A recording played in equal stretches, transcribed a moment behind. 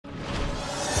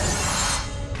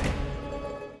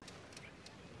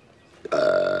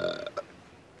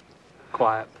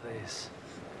quiet, please.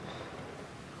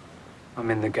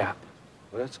 I'm in the Gap.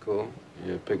 Well, that's cool.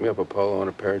 You pick me up a polo and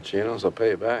a pair of chinos, I'll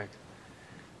pay you back.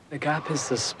 The Gap is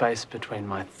the space between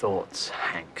my thoughts,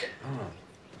 Hank. Oh.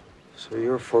 So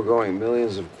you're foregoing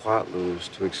millions of quatloos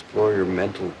to explore your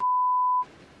mental...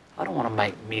 I don't want to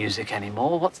make music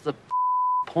anymore. What's the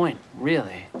point,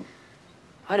 really?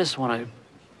 I just want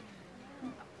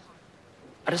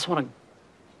to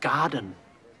garden.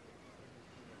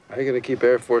 How are you going to keep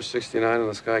Air Force 69 in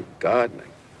the sky gardening?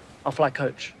 I'll fly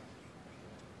coach.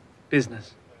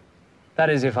 Business. That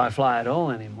is, if I fly at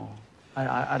all anymore.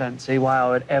 I don't see why I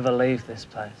would ever leave this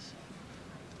place.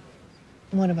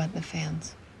 What about the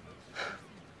fans?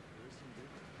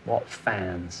 What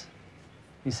fans?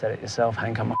 You said it yourself,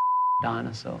 Hank, I'm a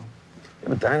dinosaur. Yeah,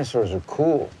 but dinosaurs are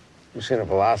cool. You've seen a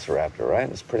velociraptor, right?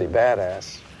 It's pretty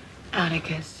badass.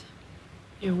 Atticus,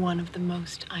 you're one of the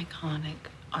most iconic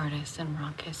artists in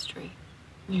rock history.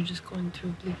 You're just going through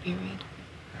a blue period.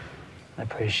 I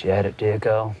appreciate it, dear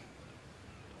girl.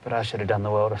 But I should have done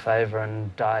the world a favor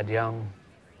and died young.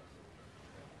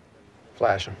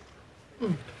 Flash 'em.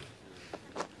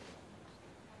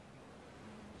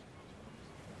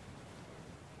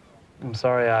 I'm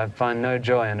sorry, I find no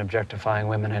joy in objectifying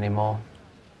women anymore.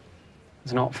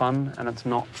 It's not fun, and it's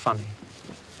not funny.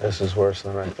 This is worse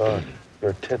than I thought.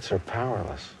 Your tits are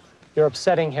powerless. You're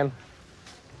upsetting him.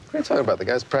 What are you talking about? The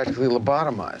guy's practically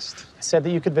lobotomized. I said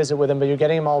that you could visit with him, but you're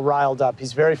getting him all riled up.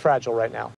 He's very fragile right now.